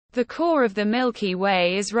The core of the Milky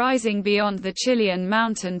Way is rising beyond the Chilean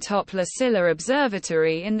mountain-top La Silla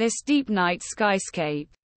Observatory in this deep night skyscape.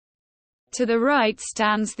 To the right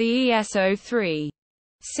stands the ESO-3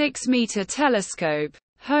 6-meter telescope,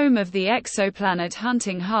 home of the exoplanet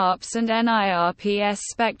hunting HARPS and NIRPS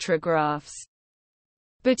spectrographs.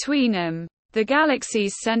 Between them, the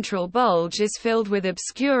galaxy's central bulge is filled with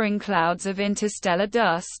obscuring clouds of interstellar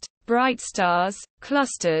dust, bright stars,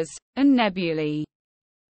 clusters, and nebulae.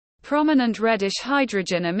 Prominent reddish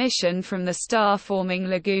hydrogen emission from the star-forming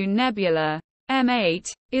Lagoon Nebula,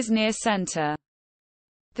 M8, is near center.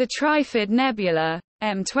 The Trifid Nebula,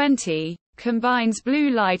 M20, combines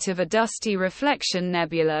blue light of a dusty reflection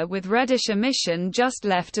nebula with reddish emission just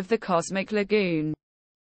left of the cosmic lagoon.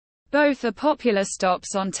 Both are popular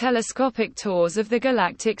stops on telescopic tours of the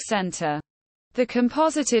galactic center. The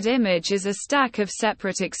composited image is a stack of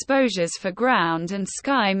separate exposures for ground and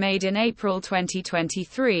sky made in April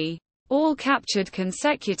 2023, all captured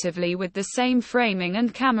consecutively with the same framing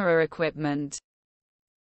and camera equipment.